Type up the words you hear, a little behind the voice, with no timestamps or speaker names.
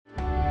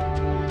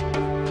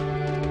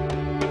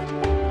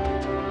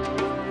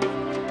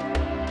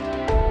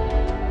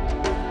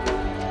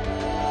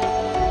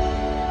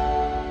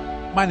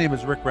My name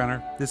is Rick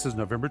Renner. This is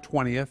November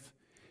 20th,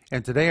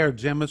 and today our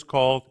gem is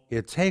called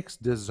It Takes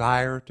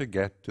Desire to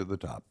Get to the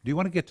Top. Do you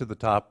want to get to the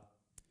top?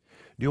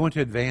 Do you want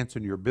to advance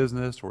in your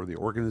business or the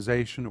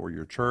organization or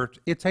your church?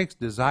 It takes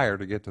desire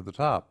to get to the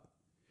top.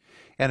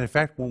 And in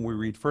fact, when we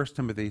read 1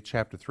 Timothy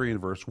chapter 3 and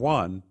verse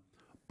 1,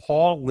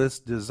 Paul lists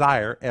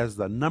desire as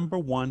the number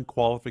one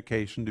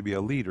qualification to be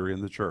a leader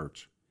in the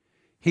church.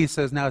 He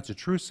says, now it's a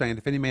true saying,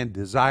 if any man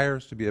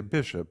desires to be a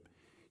bishop,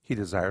 he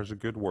desires a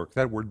good work.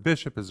 That word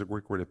bishop is the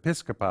Greek word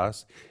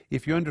episkopos.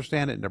 If you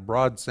understand it in a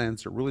broad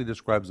sense, it really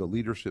describes a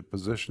leadership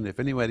position if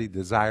anybody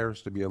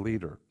desires to be a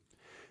leader.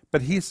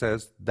 But he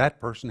says that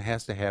person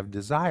has to have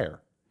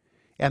desire.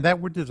 And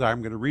that word desire,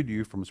 I'm going to read to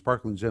you from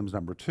Sparkling Gems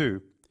number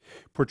 2,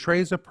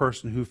 portrays a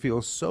person who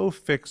feels so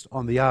fixed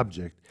on the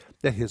object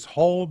that his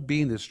whole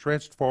being is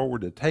stretched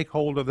forward to take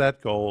hold of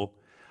that goal,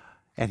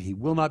 and he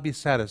will not be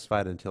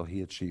satisfied until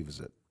he achieves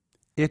it.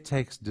 It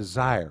takes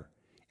desire,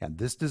 and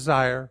this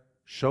desire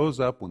shows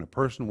up when a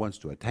person wants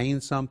to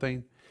attain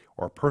something,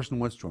 or a person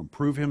wants to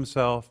improve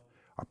himself,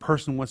 a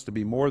person wants to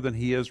be more than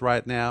he is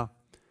right now.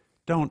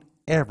 Don't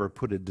ever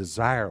put a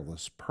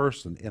desireless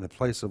person in a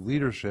place of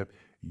leadership.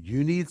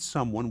 You need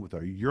someone with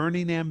a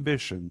yearning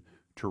ambition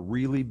to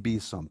really be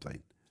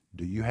something.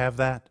 Do you have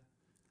that?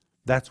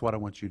 That's what I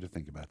want you to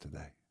think about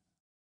today.